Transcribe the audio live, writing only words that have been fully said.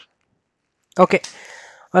Okay.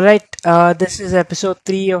 All right. This is episode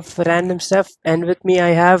 3 of Random Stuff, and with me I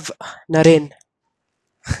have Naren.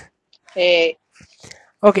 Hey,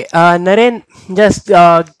 Okay. Naren, just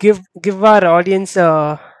give our audience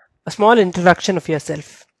a small introduction of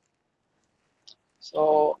yourself.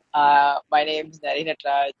 my name's Narina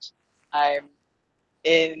Raj. I'm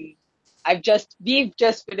in, we've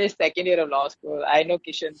just finished second year of law school. I know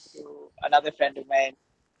Kishan through another friend of mine,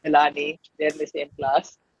 Milani. They're in the same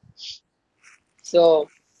class. So,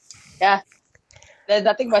 yeah, there's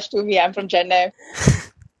nothing much to me. I'm from Chennai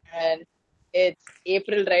and it's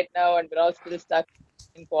April right now and we're all still stuck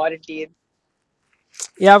in quarantine.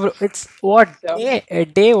 Yeah, bro. It's what So, day? A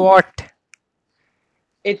day what?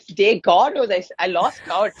 it's day God knows I lost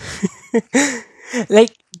count.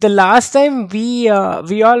 Like the last time we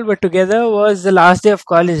all were together was the last day of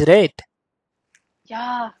college, right?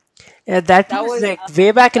 Yeah, Yeah, that that was was, like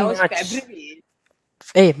way back that in was March. February.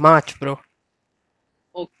 Hey, March, bro.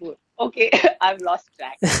 Oh, cool. Okay, I've lost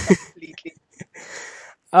track completely.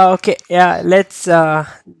 Okay, yeah. Let's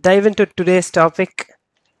dive into today's topic.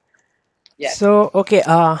 Yes. So, okay,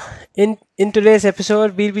 in today's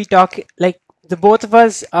episode, we'll be talking like the both of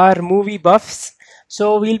us are movie buffs.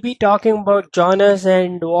 So we'll be talking about genres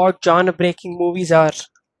and what genre-breaking movies are,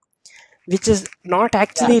 which is not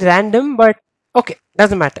Yeah. actually random, but okay,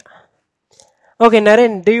 doesn't matter. Okay,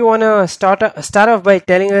 Naren, do you wanna start off by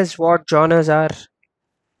telling us what genres are?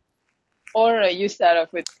 Or you start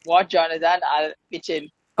off with what genres and I'll pitch in.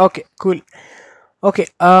 Okay, cool. Okay,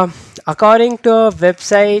 according to a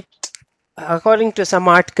website, according to some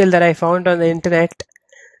article that I found on the internet,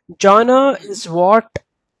 genre Mhm. is what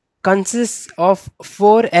consists of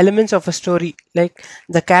four elements of a story, like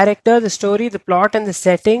the character, the story, the plot, and the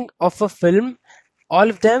setting of a film. All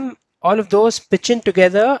of them, all of those pitch in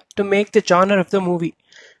together to make the genre of the movie.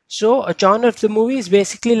 So a genre of the movie is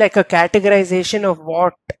basically like a categorization of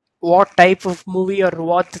what type of movie or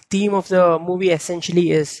what the theme of the movie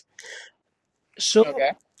essentially is. So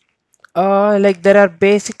Okay. like there are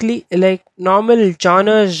basically like normal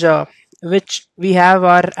genres which we have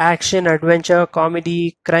are action, adventure,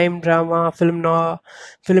 comedy, crime drama, film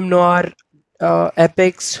noir,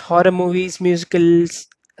 epics, horror movies, musicals,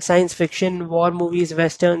 science fiction, war movies,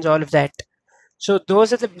 westerns, all of that. So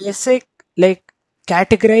those are the basic like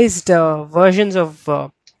categorized versions of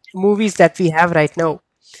movies that we have right now.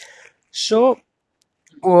 So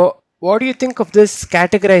what do you think of this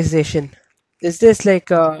categorization? Is this like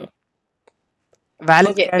a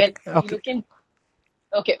valid Okay. When we Okay. look in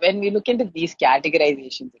when we look into these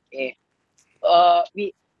categorizations, okay,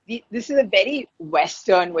 this is a very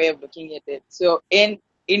Western way of looking at it. So in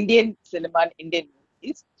Indian cinema and Indian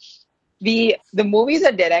movies, the movies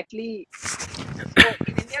are directly so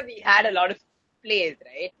in India we had a lot of plays,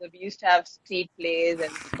 right? So we used to have street plays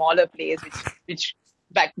and smaller plays which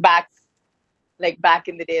back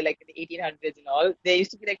in the day, like in the 1800s and all, there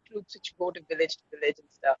used to be like troops which go to village and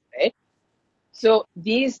stuff, right? So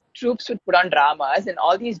these troops would put on dramas, and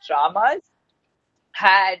all these dramas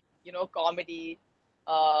had, comedy,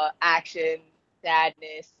 action,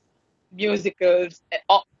 sadness, musicals,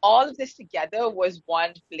 all of this together was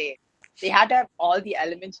one play. They had to have all the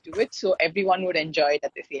elements to it, so everyone would enjoy it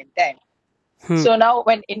at the same time. Hmm. So now,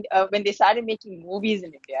 when they started making movies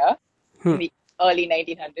in India Hmm. in the early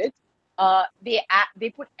 1900s, they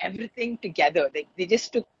put everything together. They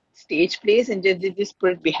just took stage plays and they just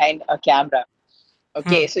put it behind a camera.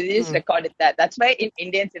 Hmm. Okay, so they just Hmm. recorded that. That's why in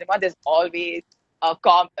Indian cinema there's always a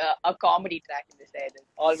comedy track in the side. There's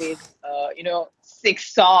always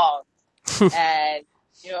six songs, and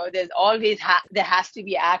there's always there has to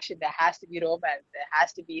be action, there has to be romance, there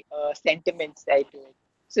has to be a sentiment side to it.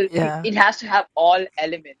 So Yeah. it has to have all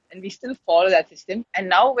elements, and we still follow that system. And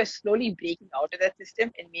now we're slowly breaking out of that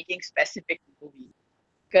system and making specific movies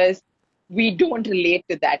because we don't relate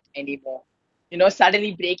to that anymore.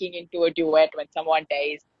 Suddenly breaking into a duet when someone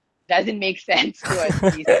dies doesn't make sense to us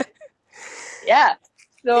these days. Yeah.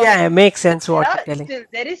 So Yeah, it makes sense what you're telling.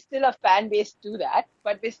 there is still a fan base to that,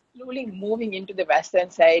 but we're slowly moving into the Western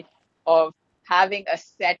side of having a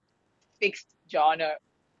set fixed genre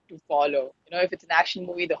to follow. If it's an action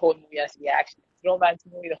movie, the whole movie has to be action. If it's a romance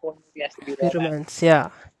movie, the whole movie has to be romance. Romance, yeah.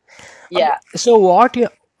 Okay, Yeah. so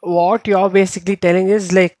what you're basically telling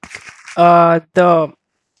is like the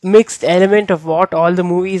mixed element of what all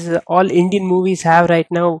Indian movies have right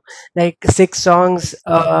now, like six songs,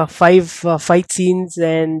 five fight scenes,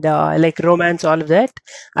 and like romance, all of that.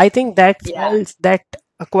 I think Yeah. that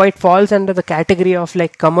quite falls under the category of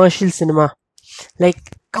like commercial cinema, like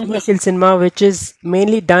Hmm. commercial cinema, which is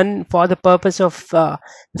mainly done for the purpose of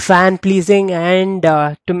fan pleasing and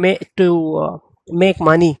to make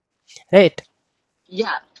money. right?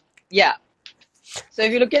 Yeah, yeah. So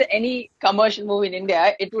if you look at any commercial movie in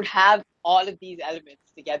India, it would have all of these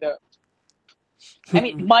elements together. I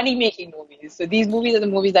mean, Hmm. money-making movies. So these movies are the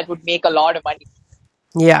movies that would make a lot of money.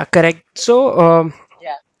 Yeah, correct.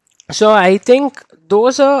 Yeah, So I think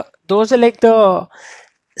those are like the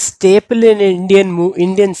staple in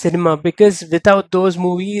Indian cinema, because without those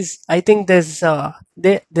movies, I think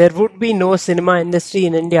there would be no cinema industry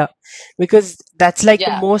in India, because that's like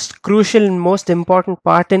the yeah, most crucial and most important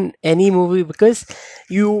part in any movie, because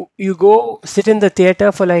you go sit in the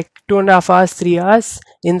theater for like 2.5 hours, 3 hours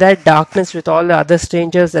in that darkness with all the other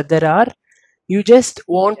strangers that there are. You just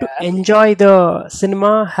want to yeah, enjoy the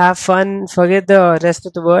cinema, have fun, forget the rest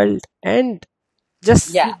of the world, and just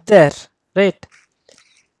yeah, sit there, right?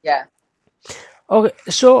 yeah. Okay,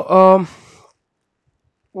 so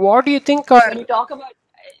what do you think When are? you talk about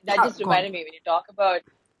that, Yeah, just go on. reminded me when you talk about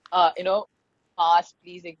uh, you know, fast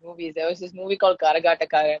pleasing movies. There was this movie called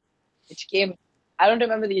Karagattakaran, which came. I don't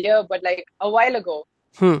remember the year, but like a while ago.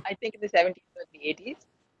 Hmm. I think in the 70s or the 80s.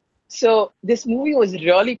 So this movie was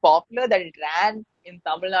really popular that it ran in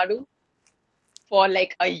Tamil Nadu for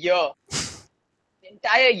like a year. The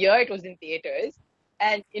entire year it was in theaters,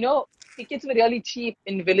 and tickets were really cheap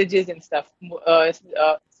in villages and stuff.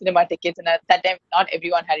 Cinema tickets, and at that time, not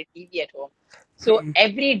everyone had a TV at home. So Hmm.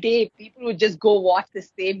 every day, people would just go watch the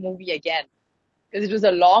same movie again because it was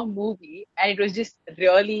a long movie and it was just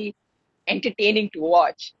really entertaining to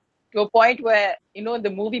watch, to a point where the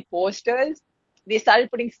movie posters, they started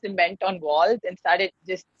putting cement on walls and started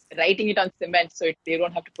just writing it on cement so they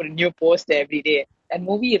don't have to put a new poster every day. That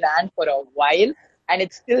movie ran for a while and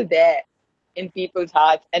it's still there in people's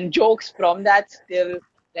hearts, and jokes from that still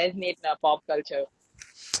resonate in our pop culture.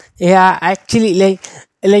 Yeah, actually,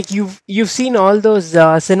 like you've seen all those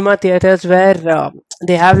cinema theaters where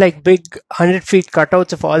they have like big 100 feet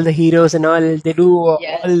cutouts of all the heroes and all. They do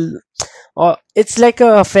Yes, it's like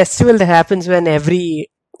a festival that happens when every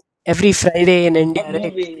Friday in a India,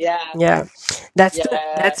 right? movie, yeah, Yeah, that's yeah,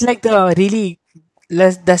 that's like the really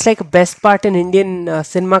that's like a best part in Indian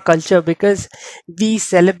cinema culture, because we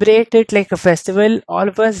celebrate it like a festival. All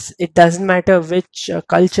of us, it doesn't matter which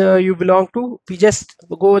culture you belong to. We just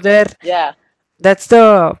go there. yeah. That's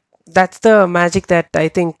the magic that I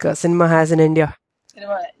think cinema has in India.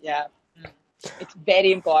 Cinema, yeah. Mm. It's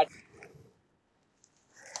very important.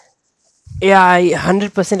 Yeah, I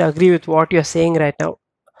 100% agree with what you're saying right now.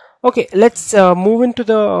 Okay, let's move into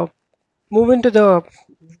the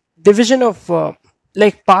division of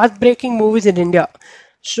like path-breaking movies in India.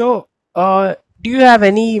 So, do you have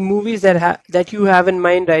any movies that you have in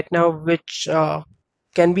mind right now, which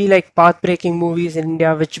can be like path-breaking movies in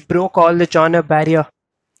India, which broke all the genre barrier?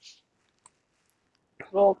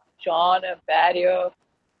 Broke genre barrier.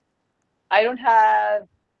 I don't have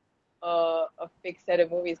a fixed set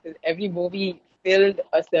of movies because every movie filled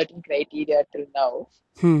a certain criteria till now.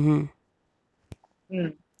 Hmm. Hmm.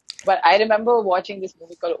 But I remember watching this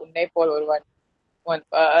movie called Unnai Pol Oruvan,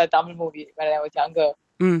 a Tamil movie when I was younger.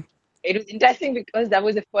 Hmm. It was interesting because that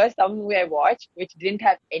was the first Tamil movie I watched which didn't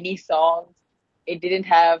have any songs. It didn't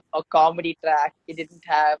have a comedy track. It didn't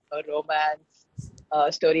have a romance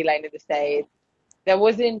storyline in the side. There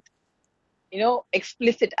wasn't,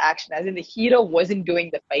 explicit action, as in the hero wasn't doing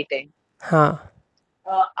the fighting. Huh.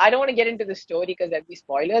 I don't want to get into the story because there'd be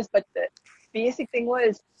spoilers, but the basic thing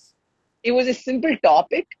was it was a simple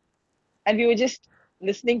topic, and we were just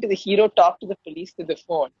listening to the hero talk to the police through the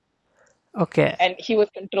phone, Okay. and he was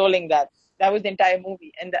controlling that. That was the entire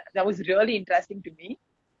movie, and that was really interesting to me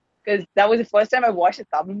because that was the first time I watched a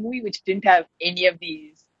Tamil movie which didn't have any of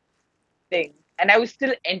these things, and I was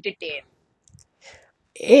still entertained.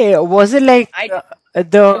 Was it like I I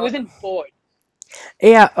the wasn't bored.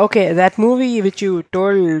 yeah, okay, that movie which you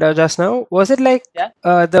told just now, was it like Yeah.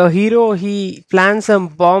 the hero he plans some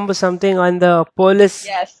bomb or something on the police?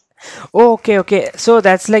 Yes. Oh, okay, okay. So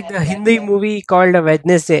that's like Yes. the Yes. Hindi Yes. movie called a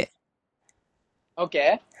Wednesday.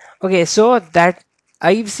 Okay. Okay, so that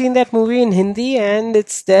I've seen that movie in Hindi and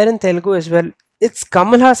it's there in Telugu as well. It's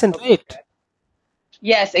Kamal Hassan, right? Okay.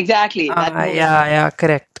 Yes. Exactly. That movie. Yeah, yeah,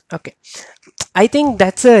 correct. Okay. I think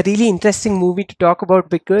that's a really interesting movie to talk about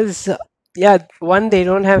because, yeah, one, they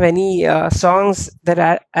don't have any songs that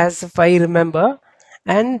are, as if I remember,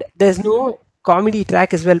 and there's no comedy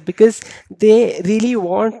track as well, because they really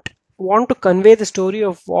want to convey the story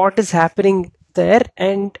of what is happening there,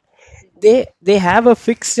 and they have a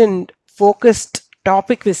fixed and focused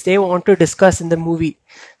topic which they want to discuss in the movie.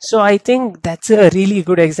 So I think that's a really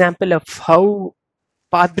good example of how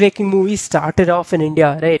path-breaking movies started off in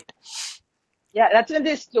India, right? Yeah. That's when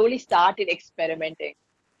they slowly started experimenting.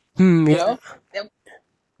 Hmm, You yeah. know, there,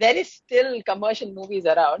 there is still commercial movies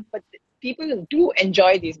around, but people do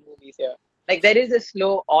enjoy these movies here. Like there is a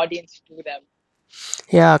slow audience to them.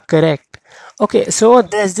 Yeah, correct. Okay, so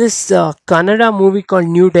there's this Kannada movie called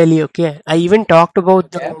New Delhi. Okay, I even talked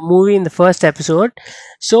about the Okay. movie in the first episode.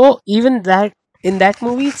 So even that in that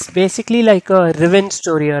movie, it's basically like a revenge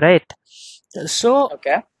story, right? So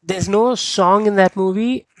Okay. there's no song in that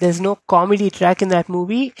movie. There's no comedy track in that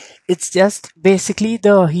movie. It's just basically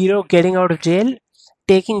the hero getting out of jail,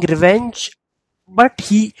 taking revenge. But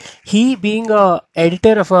he being a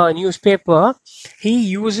editor of a newspaper, he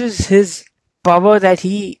uses his power that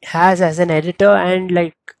he has as an editor and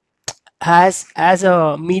like has as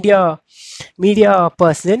a media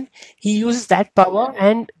person. He uses that power Okay.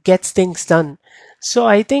 and gets things done. So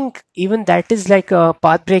I think even that is like a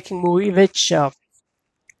path-breaking movie which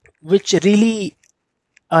really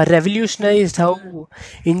revolutionized how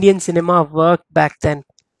Indian cinema worked back then.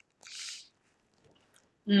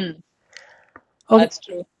 Hmm. Okay, That's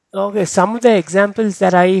true. okay. Some of the examples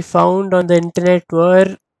that I found on the internet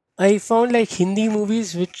were I found like Hindi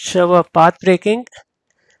movies which were path-breaking.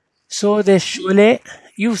 So there's Sholay.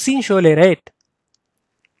 You've seen Sholay, right?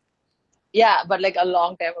 Yeah, but like a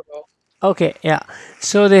long time ago. Okay, yeah.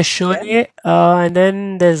 So there's Okay. Sholay, and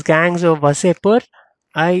then there's Gangs of Wasseypur.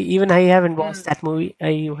 I haven't watched Hmm. that movie.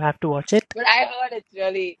 You have to watch it. But I heard it's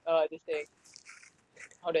really this thing.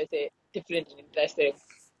 How do I say? Different and interesting.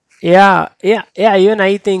 Yeah, yeah, yeah. Even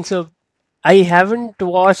I think so. I haven't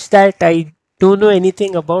watched that. I don't know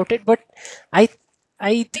anything about it, but I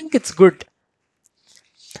I think it's good.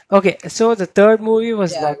 Okay, so the third movie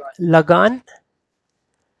was Yeah, go on. Lagan,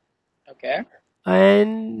 Okay.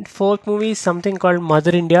 and fourth movie is something called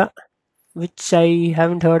Mother India, which I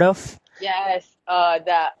haven't heard of. Yes.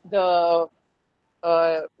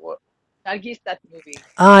 Nargis that movie.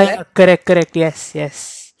 Ah, yeah, Correct? correct, correct. Yes,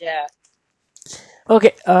 yes. Yeah.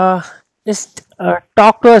 Okay, just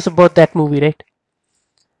talk to us about that movie, right?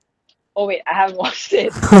 Oh wait, I haven't watched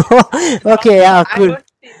it. Okay, yeah, I cool. don't.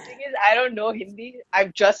 The thing is, I don't know Hindi.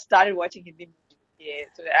 I've just started watching Hindi movies. Yeah,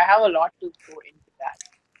 so I have a lot to go into that.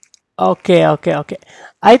 Okay, okay, okay.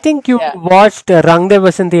 I think you Yeah. watched Rang De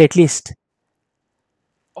Basanti at least.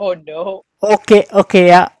 Oh no. Okay, okay,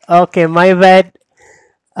 yeah. Okay, my bad.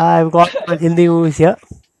 I've got my Hindi movies here.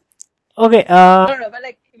 Okay, No, no, but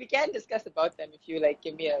like we can discuss about them if you like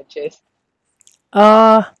give me a gist.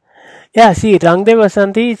 uh, yeah, see, Rang De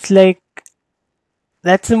Basanti, it's like,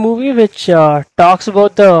 that's a movie which talks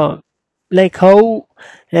about the, like how,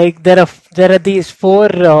 like there are these four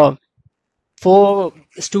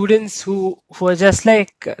students who are just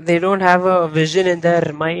like they don't have a vision in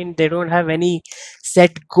their mind, they don't have any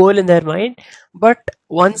set goal in their mind, but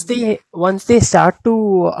once they start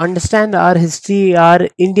to understand our history, our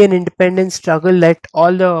Indian independence struggle, that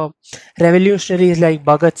all the revolutionaries like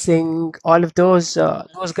Bhagat Singh, all of those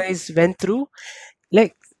guys went through,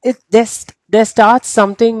 like it just there starts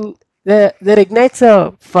something, there ignites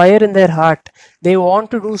a fire in their heart. They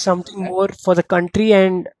want to do something Okay. more for the country,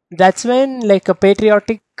 and that's when like a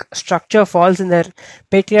patriotic structure falls in their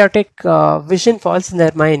patriotic vision falls in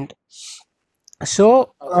their mind.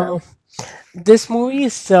 So Okay. this movie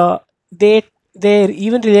is they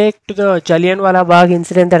even relate to the Jallianwala Bagh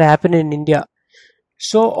incident that happened in India.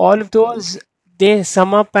 So all of those they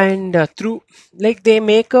sum up, and through like they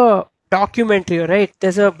make a documentary, right?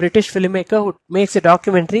 There's a British filmmaker who makes a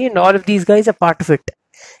documentary, and all of these guys are part of it.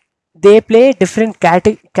 They play different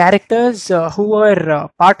characters who are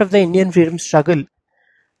part of the Indian freedom struggle.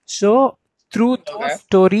 So through those Okay.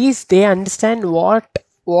 stories, they understand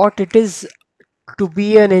what it is to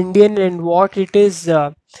be an Indian, and what it is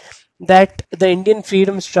that the Indian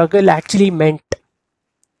freedom struggle actually meant.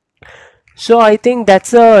 So I think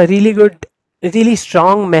that's a really good, really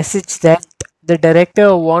strong message that the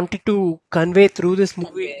director wanted to convey through this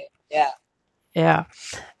movie. Okay. Yeah. Yeah.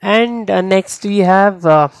 And next we have,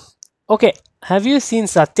 okay, have you seen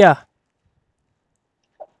Satya?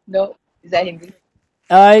 No. Is that Hindi?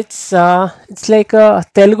 It's like a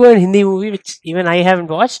Telugu and Hindi movie which even I haven't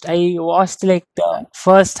watched. I watched like the Okay.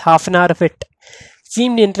 first half an hour of it.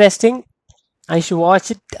 Seemed interesting. I should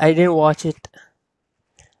watch it. I didn't watch it.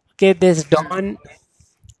 Okay, there's Hmm. Dawn.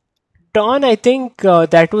 Dawn, I think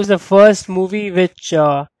that was the first movie which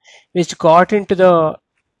got into the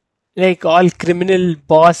like all criminal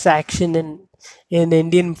boss action in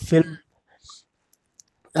Indian film.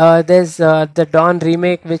 There's the Dawn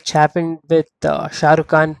remake which happened with Shah Rukh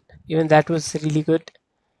Khan. Even that was really good.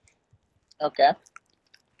 Okay.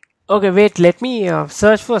 Okay, wait. Let me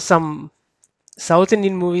search for some South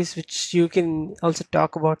Indian movies which you can also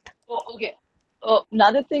talk about. Oh, okay. Oh,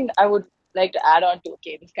 another thing I would like to add on to,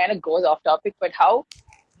 okay, this kind of goes off topic, but how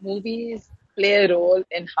movies play a role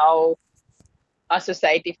in how our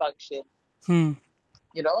society functions, Hmm.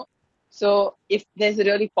 you know. So if there's a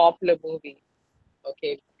really popular movie,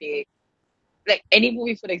 okay, take like any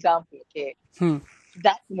movie for example, okay, Hmm.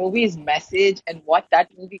 that movie's message and what that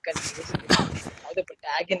movie conveys to you, how the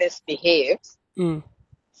protagonist behaves, Hmm.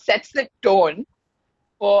 sets the tone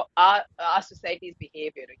for our society's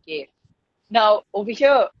behavior. Okay, now over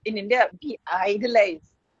here in India, we idolize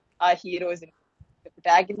our heroes and the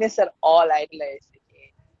protagonists are all idolized.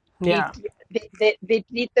 Okay, Yeah. they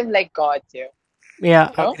treat them like gods here. Yeah.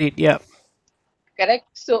 You know, Agreed. Yeah. correct?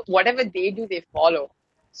 So whatever they do, they follow.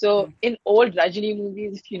 So in old Rajini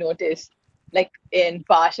movies, if you notice, like in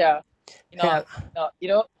Pasha, Yeah. you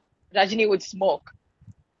know, Rajini would smoke.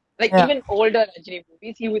 Like Yeah. even older Rajini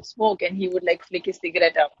movies, he would smoke and he would like flick his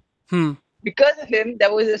cigarette up. Hmm. Because of him,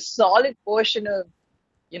 there was a solid portion of,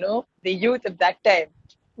 the youth of that time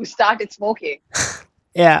who started smoking.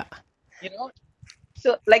 Yeah. You know,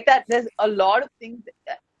 so like that, there's a lot of things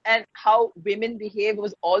and how women behave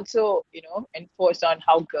was also enforced on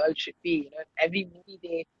how girls should be. Every movie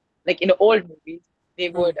they like in old movies they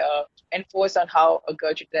Hmm. would enforce on how a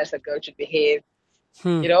girl should dress, a girl should behave,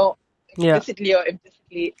 Hmm. you know Yeah. explicitly or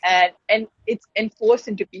implicitly, and it's enforced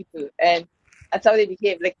into people, and that's how they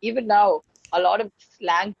behave. Like even now a lot of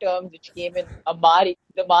slang terms which came in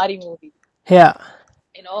the Mari movie, Yeah.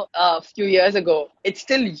 a few years ago, it's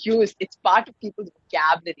still used. It's part of people's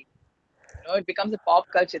vocabulary. It becomes a pop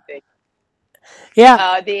culture thing.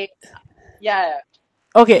 Yeah. They, yeah,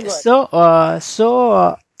 Okay. please go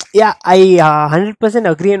on. Yeah, I 100%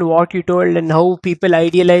 agree on what you told and how people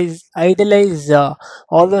idolize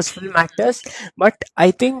all those film actors. But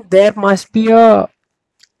I think there must be a,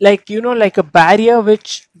 like a barrier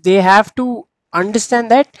which they have to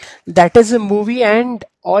understand that that is a movie and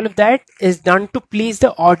all of that is done to please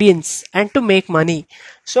the audience and to make money.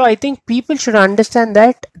 So I think people should understand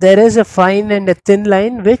that there is a fine and a thin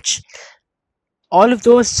line which all of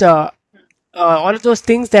those all of those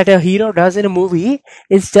things that a hero does in a movie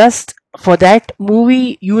is just for that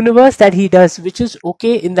movie universe that he does, which is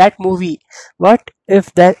okay in that movie. But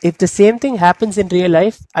if the same thing happens in real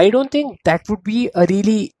life, I don't think that would be a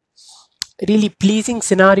really pleasing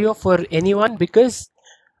scenario for anyone, because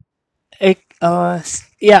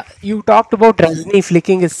yeah, you talked about Rajni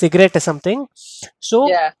flicking his cigarette or something. So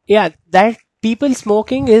Yeah, yeah, that people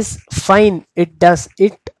smoking is fine. It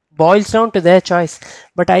boils down to their choice.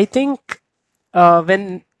 But I think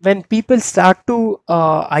when people start to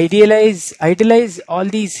idolize all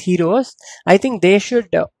these heroes, I think they should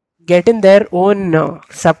get in their own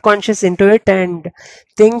subconscious into it and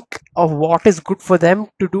think of what is good for them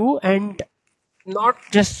to do, and not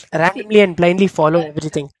just see, randomly and blindly follow that,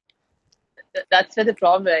 everything. that's where the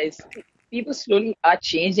problem is. People slowly are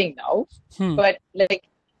changing now, Hmm. but like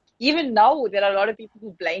even now, there are a lot of people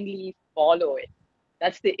who blindly follow it.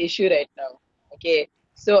 That's the issue right now. Okay,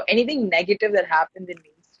 so anything negative that happens in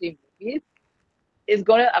mainstream movies is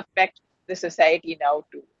going to affect the society now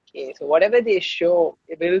too. Okay, so whatever they show,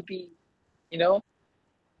 it will be, you know,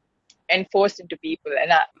 enforced into people.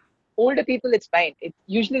 And older people, it's fine. It's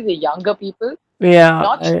usually the younger people, Yeah.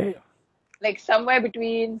 not like somewhere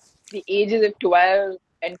between the ages of 12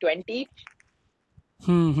 and 20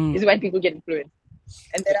 Hmm, hmm. is when people get influenced.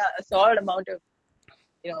 And there are a solid amount of,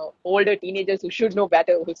 older teenagers who should know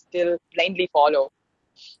better who still blindly follow,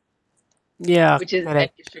 Yeah, which is an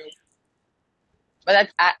correct. issue. But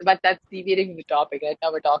that's deviating the topic. Right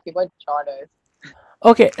now we're talking about genres.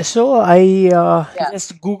 Okay, so I Yeah.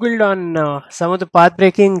 just googled on some of the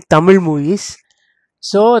path-breaking Tamil movies.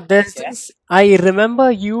 So there's Okay. this. I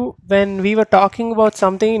remember you when we were talking about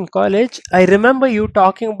something in college. I remember you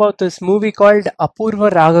talking about this movie called Apurva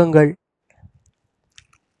Ragangal.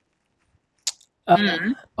 Uh,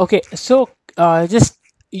 Mm. okay, so just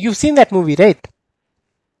you've seen that movie, right?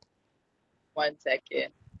 1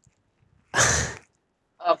 second.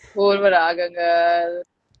 Apurva Ragangal.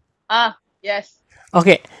 Ah, yes.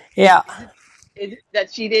 Okay, yeah, Is it that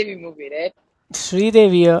Sridevi movie, right?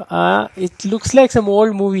 Sridevi. It looks like some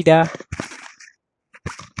old movie, da.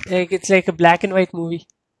 Like it's like a black and white movie.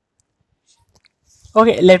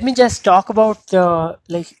 Okay, let me just talk about the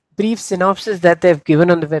like brief synopsis that they've given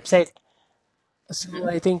on the website. So Mm-hmm.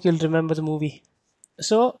 I think you'll remember the movie.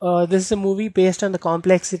 So this is a movie based on the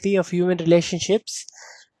complexity of human relationships,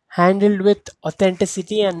 handled with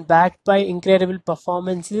authenticity and backed by incredible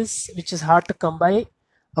performances, which is hard to come by.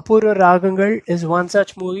 Apurva Ragangal is one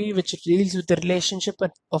such movie which deals with the relationship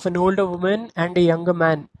of an older woman and a younger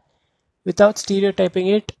man. Without stereotyping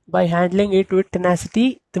it, by handling it with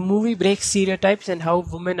tenacity, the movie breaks stereotypes and how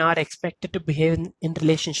women are expected to behave in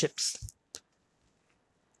relationships.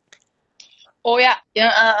 Oh yeah,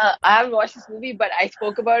 yeah. I haven't watched this movie, but I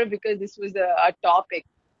spoke about it because this was a topic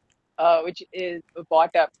which is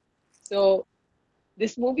brought up. So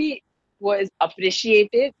this movie was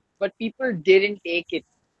appreciated, but people didn't take it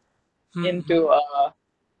Hmm. into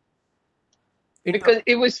Into. because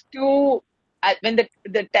it was too when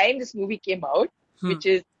the time this movie came out, Hmm. which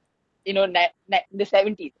is the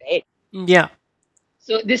 70s, right? Yeah.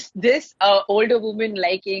 So this older woman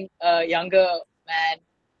liking a younger man,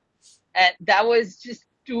 and that was just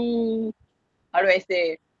too, how do I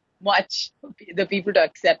say, much for the people to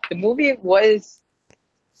accept. The movie was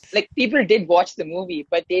like people did watch the movie,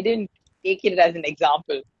 but they didn't take it as an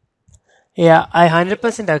example, Yeah, I you know?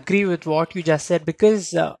 100% agree with what you just said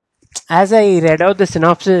because as I read out the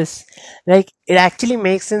synopsis, like it actually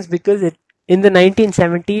makes sense because it in the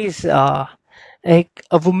 1970s, like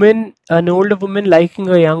a woman, an older woman liking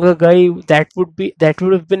a younger guy, that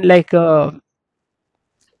would have been like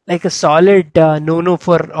a solid no-no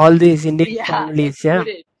for all these Indian Yeah, families. Yeah,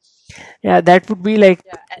 excluded. yeah, that would be like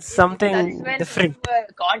Yeah, and that's something when people different. were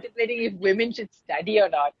contemplating if women should study or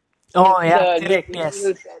not in Oh yeah, the correct.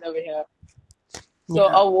 Yes. liberal side over here. So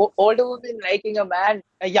Yeah. older woman liking a man,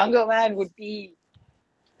 a younger man would be,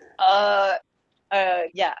 uh,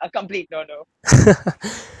 yeah, a complete no-no.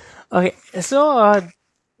 Okay, so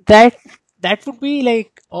that that would be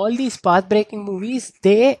like all these path-breaking movies.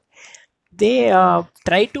 They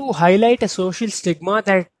try to highlight a social stigma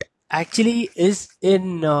that actually is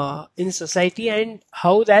in society and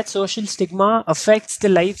how that social stigma affects the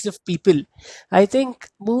lives of people. I think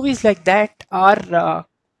movies like that are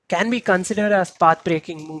can be considered as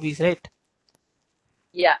path-breaking movies, right?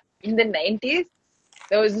 Yeah, in the 90s,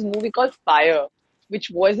 there was this movie called Fire, which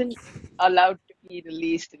wasn't allowed to be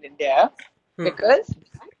released in India Hmm. because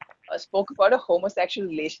that spoke about a homosexual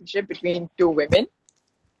relationship between two women.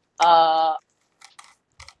 Uh,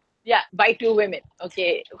 yeah, by two women,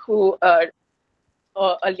 okay, who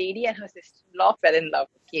a lady and her sister-in-law fell in love.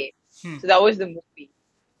 Okay, Hmm. so that was the movie.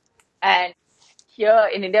 And here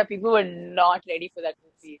in India, people were not ready for that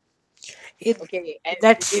movie. It Okay, and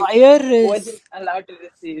that it fire is wasn't allowed to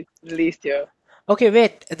be released here. okay.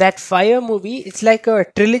 Wait, that fire movie. It's like a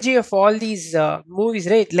trilogy of all these movies,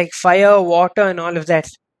 right? Like fire, water, and all of that.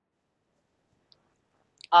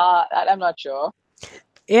 That I'm not sure.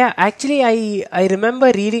 Yeah, actually, I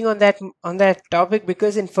remember reading on that topic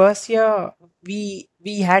because in first year we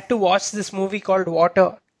had to watch this movie called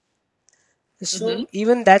Water. Hmm. So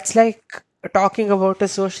even that's like talking about a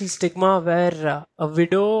social stigma where a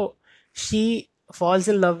widow she falls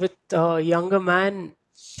in love with a younger man,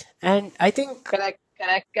 and I think Correct,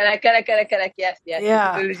 correct, correct, correct, correct, correct. Yes, yes, it's a yeah,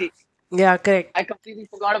 trilogy. yeah, correct. I completely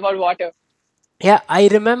forgot about water. Yeah, I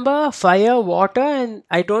remember Fire, Water, and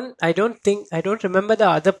I don't remember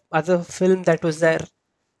the other film that was there.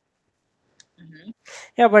 Hmm.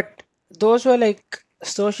 Yeah, but those were like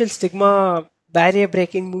social stigma barrier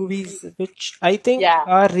breaking movies, which I think Yeah,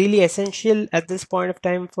 are really essential at this point of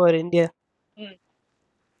time for India. mm,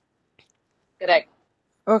 correct.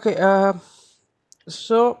 Okay,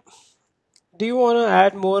 so do you want to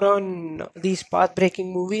add more on these path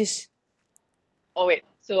breaking movies? Oh wait,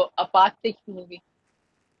 so a Patrick movie.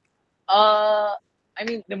 Uh, I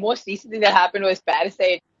mean, the most recent thing that happened was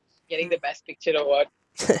Parasite getting the Best Picture award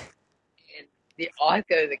in the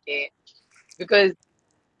Oscars, okay? Because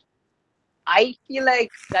I feel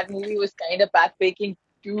like that movie was kind of pathbreaking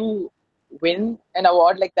to win an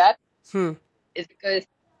award like that. Hmm, Is because,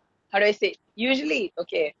 how do I say? Usually,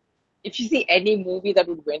 okay, if you see any movie that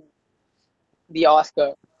would win the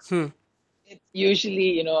Oscar, hmm, it's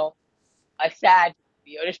usually, a sad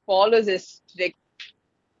movie or it follows a strict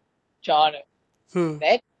genre, hmm.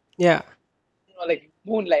 right? Yeah, Like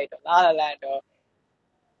Moonlight or La La Land or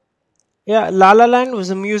yeah. La La Land was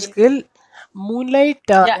a in, musical. Moonlight,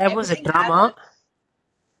 yeah, that was a everything has a, drama.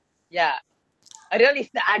 yeah, a really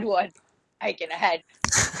sad one I can add.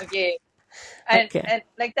 Okay. Okay. And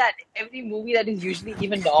like that, every movie that is usually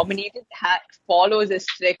even nominated follows a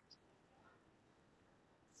strict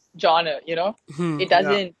genre. Hmm. It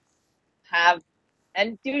Yeah. doesn't have,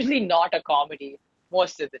 and it's usually not a comedy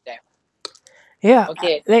most of the time. Yeah.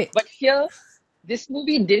 Okay. Like. But here, this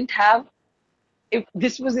movie didn't have, if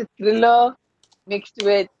this was a thriller mixed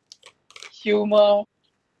with humor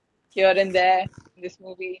here and there in this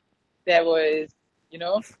movie, there was, you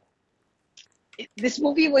know, this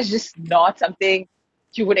movie was just not something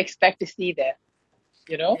you would expect to see there,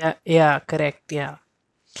 you know, Yeah. Yeah. Correct. Yeah.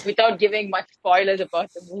 without giving much spoilers about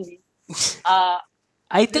the movie. Uh,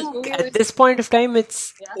 I this think movie at was, this point of time,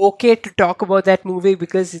 it's yeah, okay to talk about that movie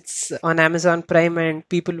because it's on Amazon Prime and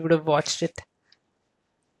people would have watched it.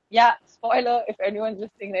 yeah, spoiler if anyone's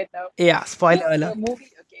listening right now. Yeah, spoiler So the alert.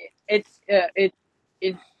 movie, okay, it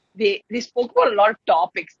they spoke about a lot of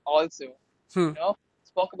topics also. Hmm.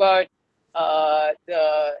 Spoke about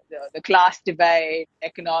the class divide,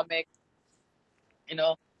 economic,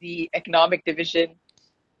 the economic division,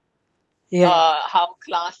 Yeah. how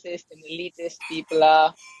classist and elitist people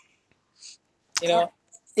are, you know,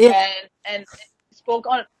 Yeah. and spoke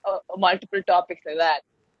on multiple topics like that.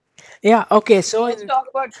 Yeah. Okay. They So also in talk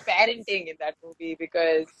about parenting in that movie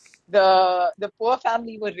because the poor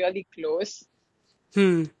family were really close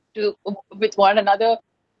hmm. to with one another,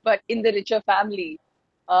 but in the richer family,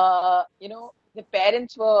 the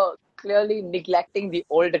parents were clearly neglecting the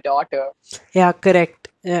older daughter, Yeah. Correct.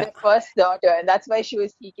 Yeah. their first daughter, and that's why she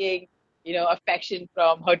was seeking, affection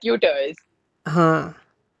from her tutors Huh.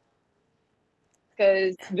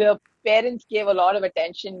 because the parents gave a lot of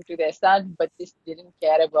attention to their son, but just didn't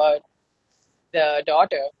care about the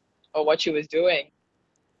daughter or what she was doing.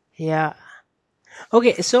 Yeah.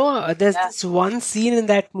 Okay, so there's Yeah, this one scene in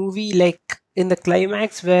that movie, like in the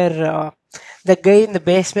climax, where the guy in the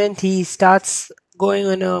basement he starts going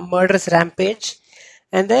on a murderous rampage,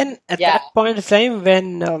 and then at yeah. that point of time,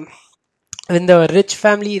 when the rich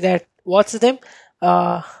family that what's his name,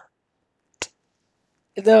 uh,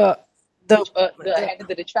 the the, The the head of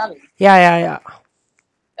the rich family, yeah,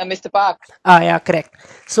 Mr. Park. yeah, correct.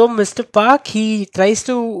 So Mr. Park he tries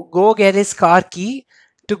to go get his car key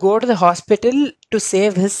to go to the hospital to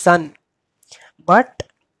save his son. But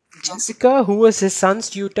Mhm. Jessica, who was his son's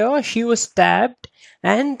tutor, she was stabbed,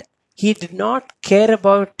 and he did not care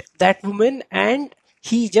about that woman, and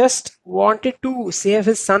he just wanted to save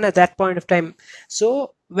his son at that point of time.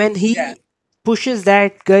 So when Yeah, he pushes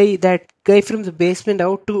that guy from the basement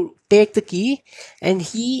out to take the key, and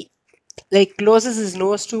he like closes his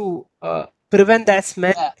nose to prevent that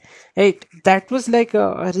smell. yeah, Right, that was like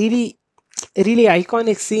a really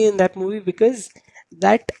iconic scene in that movie because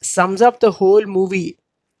that sums up the whole movie.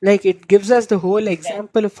 Like it gives us the whole yeah,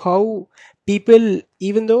 example of how people,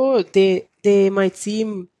 even though they might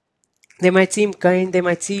seem kind, they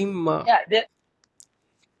might seem yeah.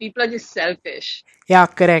 People are just selfish. yeah,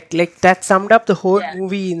 correct. Like that summed up the whole Yeah,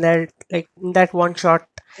 movie in that one shot.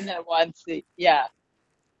 in that one scene. Yeah,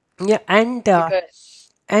 Yeah, and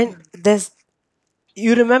mm, there's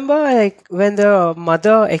you remember like when the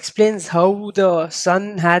mother explains how the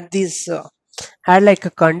son had like a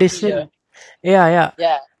seizure. condition. Yeah, yeah.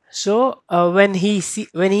 Yeah, So when he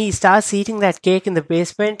starts eating that cake in the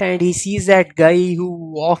basement and he sees that guy who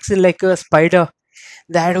walks in like a spider,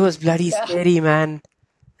 that was bloody yeah. scary, man.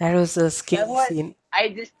 That was a That scary was. scene. I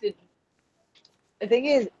just did. The thing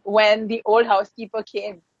is, when the old housekeeper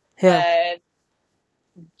came Yeah, and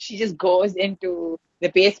she just goes into the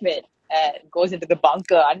basement and goes into the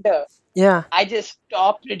bunker under, yeah, I just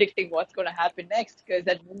stopped predicting what's going to happen next because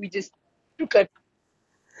that movie just took a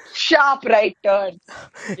sharp right turn.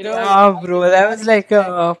 yeah, I bro. did That not was like expect.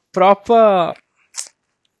 a proper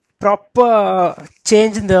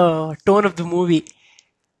change in the tone of the movie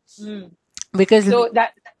Mm. because So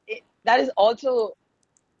that is also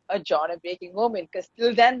a genre breaking moment because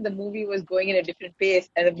till then the movie was going in a different pace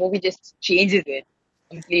and the movie just changes it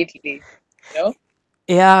completely. You know,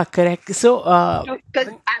 yeah, correct. So because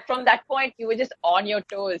from that point you were just on your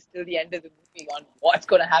toes till the end of the movie on what's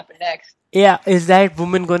going to happen next. yeah, is that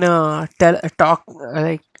woman gonna talk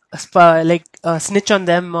like snitch on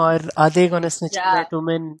them, or are they gonna snitch on Yeah, that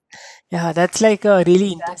woman? Yeah, that's like a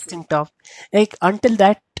really exactly. interesting top. Like until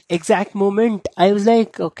that exact moment, I was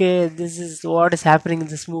like, okay, this is what is happening in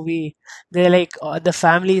this movie. They're like the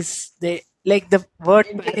families. They like the word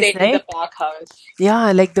Infiltrating the parasite. park house.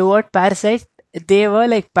 Yeah, like the word parasite. They were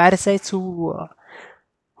like parasites who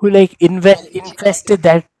like Reaching out to. infested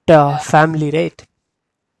that Yeah. family, right?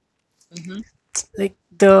 Hmm. Like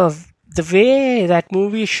the way that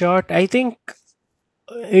movie is shot, I think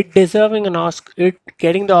it deserving an Oscar, it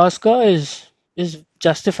getting the Oscar is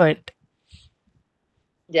justified.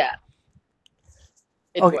 Yeah,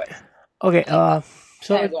 it Okay, was. okay. And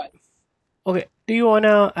So go on. okay, do you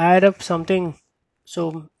wanna add up something?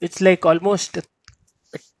 So it's like almost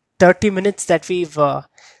 30 minutes that we've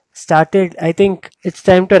started. I think it's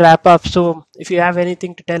time to wrap up. So if you have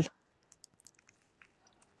anything to tell,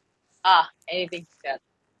 Anything to tell.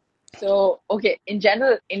 So, okay, in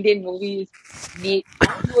general, Indian movies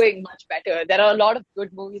are doing much better. There are a lot of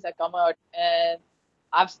good movies that come out, and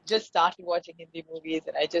I've just started watching Hindi movies,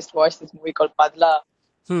 and I just watched this movie called Padla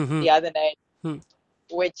hmm, hmm, the other night, hmm,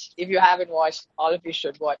 which, if you haven't watched, all of you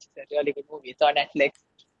should watch. It's a really good movie. It's on Netflix.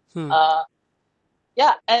 hmm. Uh,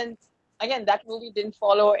 yeah, and again, that movie didn't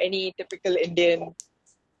follow any typical Indian,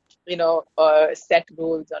 set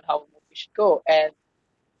rules on how a movie should go. And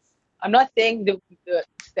I'm not saying the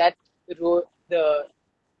set rule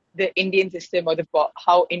the Indian system or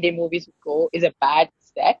how Indian movies would go is a bad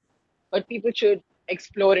set, but people should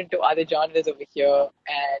explore into other genres over here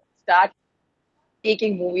and start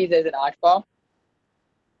taking movies as an art form.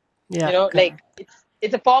 Yeah, Like correct.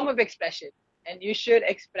 it's a form of expression, and you should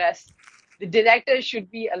express. The directors should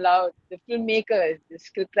be allowed, the filmmakers, the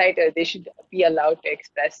scriptwriters, they should be allowed to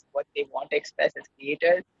express what they want to express as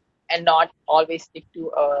creators, and not always stick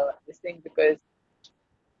to this thing because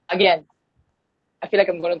again, I feel like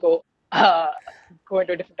I'm gonna go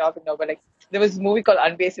into a different topic now, but like there was a movie called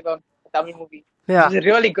Unbasivam, a Tamil movie. It Yeah. was a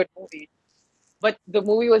really good movie, but the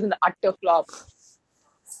movie was an utter flop.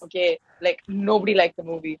 Okay, like nobody liked the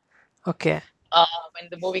movie Okay. when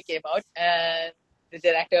the movie came out, and the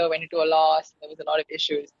director went into a loss. There was a lot of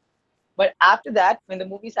issues. But after that, when the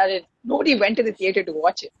movie started, nobody went to the theater to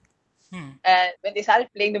watch it. Hmm. And when they started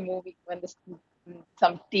playing the movie,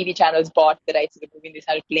 some TV channels bought the rights to the movie and they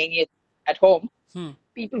started playing it at home, Hmm.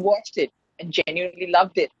 people watched it and genuinely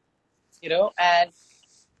loved it, and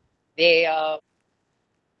they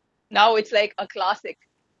now it's like a classic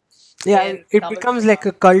Yeah, in it Tamil becomes cinema. like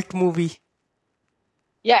a cult movie.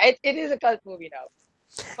 Yeah, it is a cult movie now.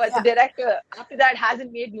 But the Yeah. director after that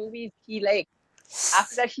hasn't made movies he liked.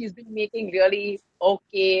 After that, he's been making really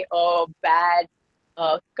okay or bad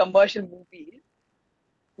commercial movies,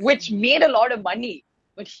 which made a lot of money.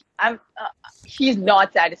 But he's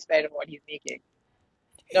not satisfied with what he's making.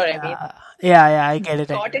 You know what I mean? Yeah. Yeah, yeah, I get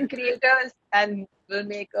it. I get it. Content creators and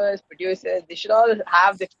filmmakers, producers, they should all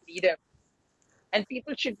have the freedom. And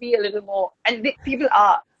people should be a little more, and people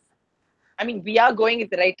are. I mean, we are going in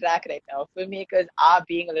the right track right now. Filmmakers are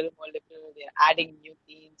being a little more liberal. They're adding new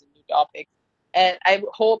themes and new topics. And I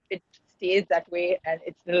hope it stays that way and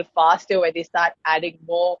it's a little faster where they start adding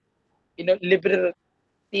more, liberal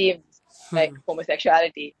themes like Hmm.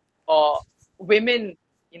 homosexuality or women,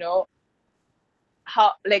 you know,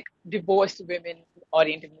 how like divorced women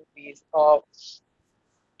oriented movies or,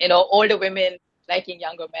 older women liking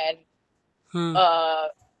younger men, Hmm. uh,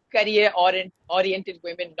 oriented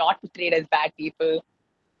women not portrayed as bad people.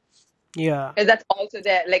 Yeah. Because that's also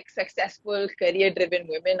there. Like successful, career-driven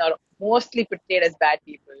women are mostly portrayed as bad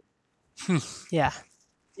people, Yeah.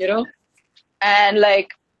 you know? And like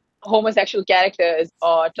homosexual characters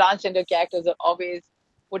or transgender characters are always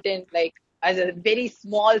put in like as a very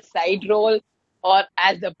small side role or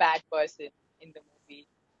as the bad person in the movie.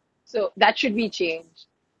 So that should be changed.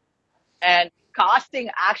 And casting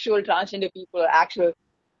actual transgender people or actual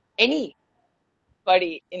anybody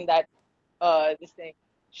in that this thing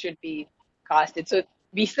should be casted. So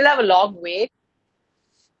we still have a long way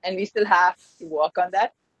and we still have to work on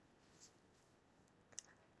that.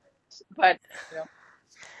 But you know,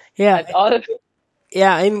 Yeah. that's all.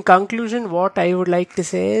 Yeah, in conclusion, what I would like to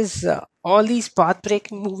say is all these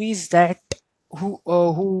path-breaking movies that who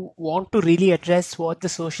want to really address what the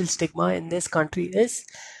social stigma in this country is,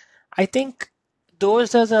 I think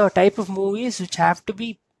those are the type of movies which have to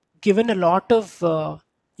be given a lot of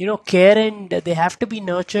care, and they have to be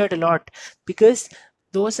nurtured a lot, because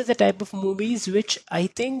those are the type of movies which I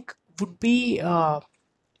think would be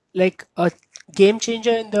like a game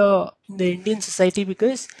changer in the Indian society,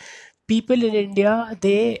 because people in India,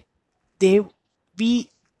 they we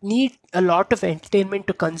need a lot of entertainment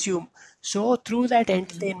to consume. So through that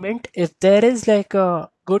entertainment, if there is like a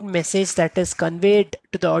good message that is conveyed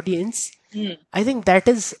to the audience, Mm, I think that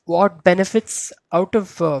is what benefits out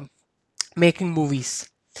of making movies,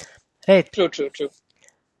 right? true, true, true.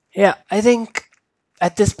 Yeah, I think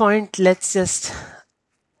at this point, let's just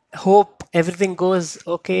hope everything goes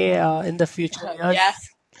okay in the future Yeah, years,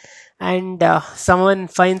 and someone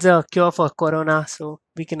finds a cure for corona so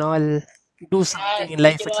we can all do something yes, in we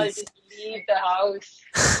life can at all least. just leave the house.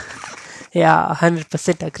 Yeah,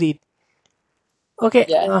 100% agreed. Okay,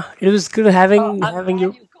 Yes. it was good Oh, I'm having glad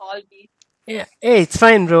you. you called me. Yeah, hey, it's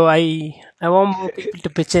fine, bro. I want more people to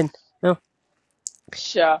pitch in. No,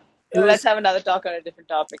 Sure. it So let's was have another talk on a different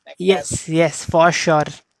topic next time. yes, yes, for sure.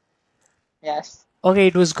 Yes. Okay,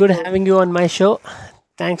 it was good Cool. having you on my show.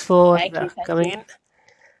 Thanks for Thank you. Thank coming you. in.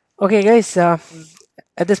 Okay, guys.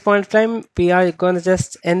 At this point in time, we are going to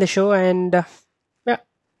just end the show, and yeah,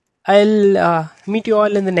 I'll meet you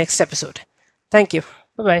all in the next episode. Thank you.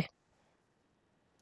 Bye bye.